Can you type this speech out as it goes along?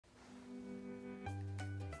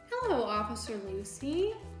Officer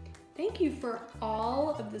Lucy. Thank you for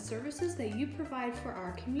all of the services that you provide for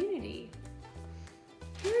our community.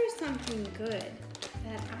 Here is something good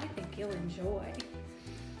that I think you'll enjoy.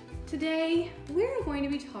 Today, we're going to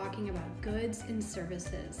be talking about goods and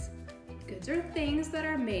services. Goods are things that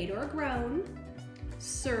are made or grown.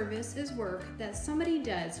 Service is work that somebody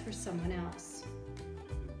does for someone else.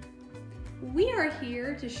 We are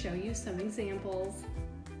here to show you some examples.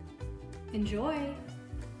 Enjoy!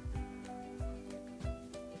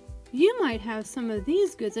 You might have some of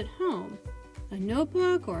these goods at home, a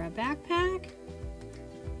notebook or a backpack.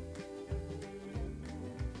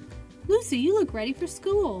 Lucy, you look ready for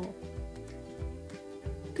school.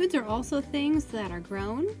 Goods are also things that are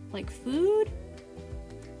grown, like food,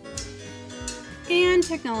 and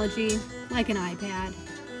technology, like an iPad.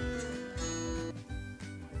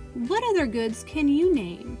 What other goods can you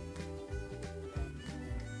name?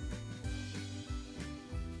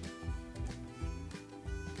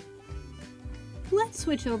 Let's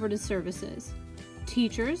switch over to services.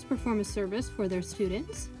 Teachers perform a service for their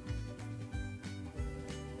students.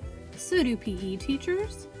 So do PE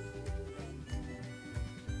teachers.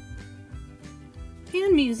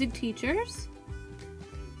 And music teachers.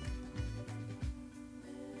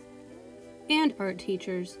 And art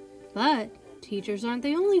teachers. But teachers aren't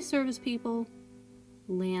the only service people.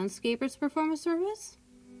 Landscapers perform a service.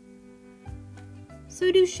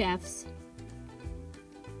 So do chefs.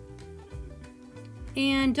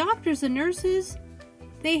 And doctors and nurses,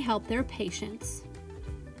 they help their patients.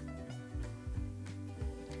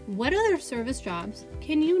 What other service jobs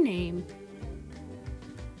can you name?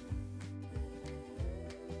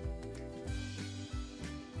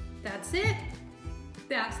 That's it.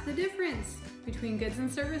 That's the difference between goods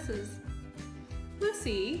and services.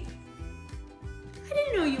 Lucy, I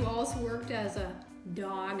didn't know you also worked as a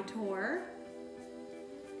dog tour.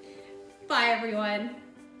 Bye, everyone.